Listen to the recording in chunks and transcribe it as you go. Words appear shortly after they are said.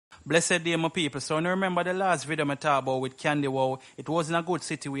Blessed day, my people. So now remember the last video I talked about with Candy Wow. It wasn't a good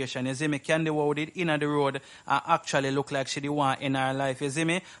situation. You see me? Candy Wow did in the road and actually look like she the one in her life. You see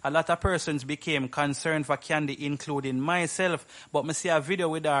me? A lot of persons became concerned for Candy, including myself. But me see a video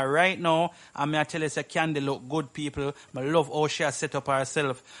with her right now, and I tell you, say Candy look good, people. I love how she has set up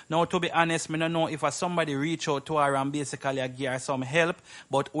herself. Now, to be honest, me don't know if somebody reach out to her and basically give her some help.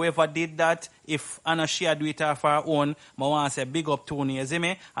 But whoever did that, if Anna she do it her for her own, I want to say big up to me, you see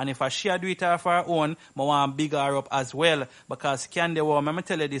me? And if she do it her for her own, I want to big her up as well. Because Candy Wow, let me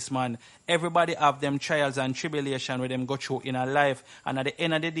tell you this, man. Everybody have them trials and tribulation where them go through in a life. And at the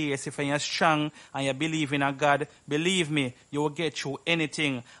end of the day, if you're strong and you believe in a God, believe me, you will get through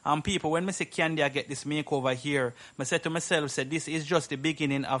anything. And people, when I say Candy, I get this makeover here, I say to myself, say this is just the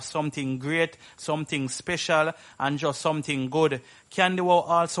beginning of something great, something special, and just something good. Candy Wow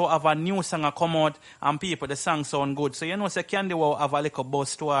also have a new song come out, and people, the song sound good. So you know, say Candy Wow have a little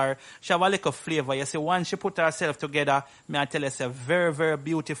buzz to her. She have a little flavor. You see, once she put herself together, me I tell you, she's a very, very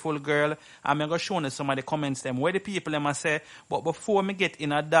beautiful girl. I'm going to show you some of the comments them, where the people them I say. But before me get in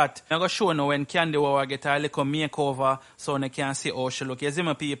that, I'm going to show you when Candy Wow get her little makeover, so you can see how she look. You see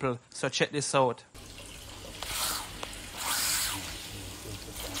my people? So check this out.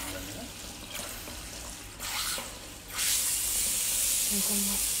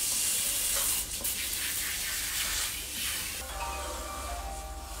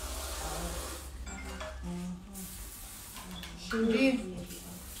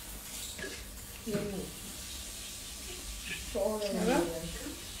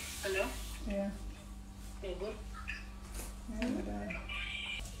 Hello? Yeah. Okay, good.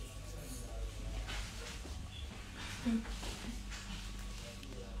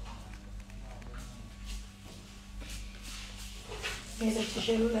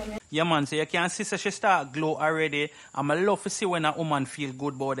 Yeah, man, so you can see so she start glow already. And I love to see when a woman feel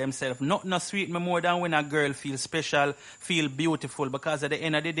good about themselves. Nothing sweet me more than when a girl feel special, feel beautiful. Because at the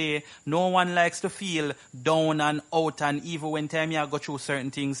end of the day, no one likes to feel down and out. And even when time you go through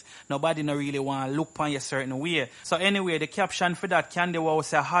certain things, nobody no really want to look on you a certain way. So anyway, the caption for that Candy Wow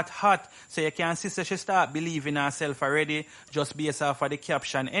say hot, hot. So you can see so she start believing herself already, just based off of the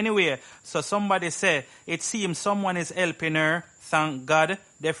caption. Anyway, so somebody say, it seems someone is helping her. Thank God.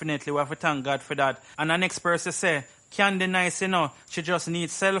 Definitely we have to thank God for that. And the next person say, Candy nice, you know. She just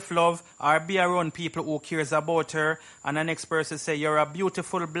needs self-love or be around people who cares about her. And the next person say, you're a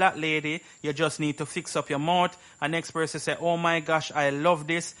beautiful black lady. You just need to fix up your mouth. And the next person say, oh my gosh, I love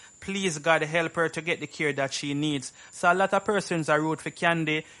this. Please, God, help her to get the care that she needs. So a lot of persons are root for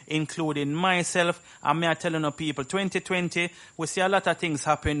Candy, including myself. And me are telling you people, 2020, we see a lot of things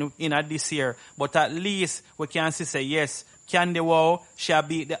happen in this year. But at least we can say, yes, Candy Wow, she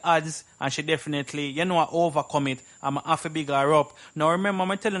beat the odds and she definitely, you know, overcome it. I'm half a bigger her up. Now remember,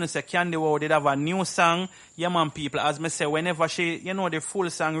 I'm telling you, say Candy Wow did have a new song. Yeah, man, people, as me say, whenever she, you know, the full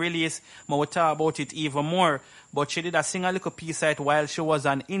song release, I will talk about it even more. But she did a sing a little piece of it while she was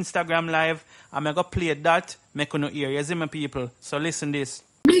on Instagram Live. I'm going to play that, make you hear. You see my people? So listen this.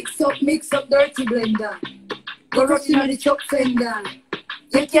 Mix up dirty blender. Go rushing on the chop fender.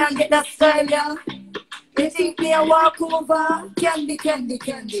 You can't get that style, yeah. You think me a walk over? Candy.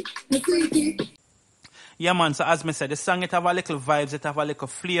 The sweetie. Yeah, man, so as me said, the song, it have a little vibes, it have a little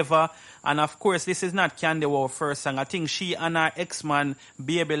flavor. And of course, this is not Candy Wow's first song. I think she and her ex-man,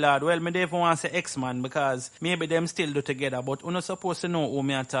 Baby Lord, well, me don't even want to say ex-man because maybe them still do together. But you're not supposed to know who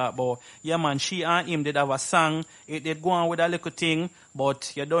me I talk about. Yeah, man, she and him did have a song. It did go on with a little thing.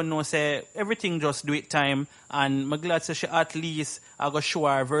 But you don't know, say, everything just do it time. And I'm glad to she at least I go show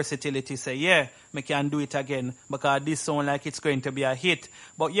her versatility. Say, yeah, me can do it again. Because this sound like it's going to be a hit.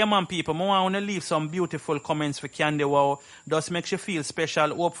 But yeah, man, people, I want to leave some beautiful comments for Candy Wow. Just makes you feel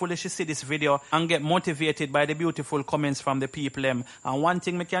special. Hopefully she see this video and get motivated by the beautiful comments from the people. And one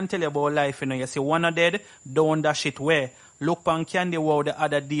thing I can tell you about life, you see, one of dead, don't dash it way. Look on Candy Wow the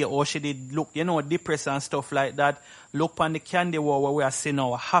other day, or she did look, depressed and stuff like that. Look on the Candy Wow where we are seeing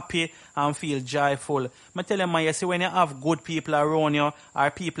now happy and feel joyful. I tell you, man, you see, when you have good people around you, or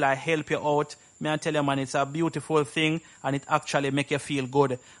people that help you out, I tell you, man, it's a beautiful thing and it actually make you feel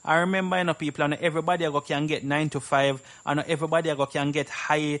good. I remember, people, and everybody can get 9 to 5, and everybody can get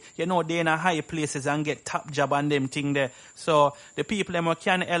high, they in a high places and get top job and them thing there. So the people them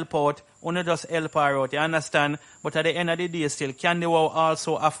can help out, only just help her out, you understand? But at the end of the day still, Candy Wow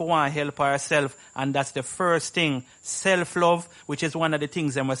also have to want to help herself, and that's the first thing. Self-love, which is one of the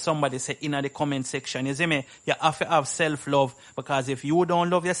things that when somebody say in the comment section, you see me? You have to have self-love, because if you don't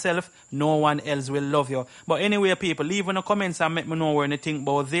love yourself, no one else will love you. But anyway, people, leave in the comments and make me know what you think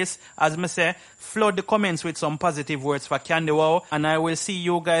about this. As me say, flood the comments with some positive words for Candy Wow, and I will see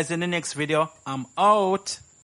you guys in the next video. I'm out.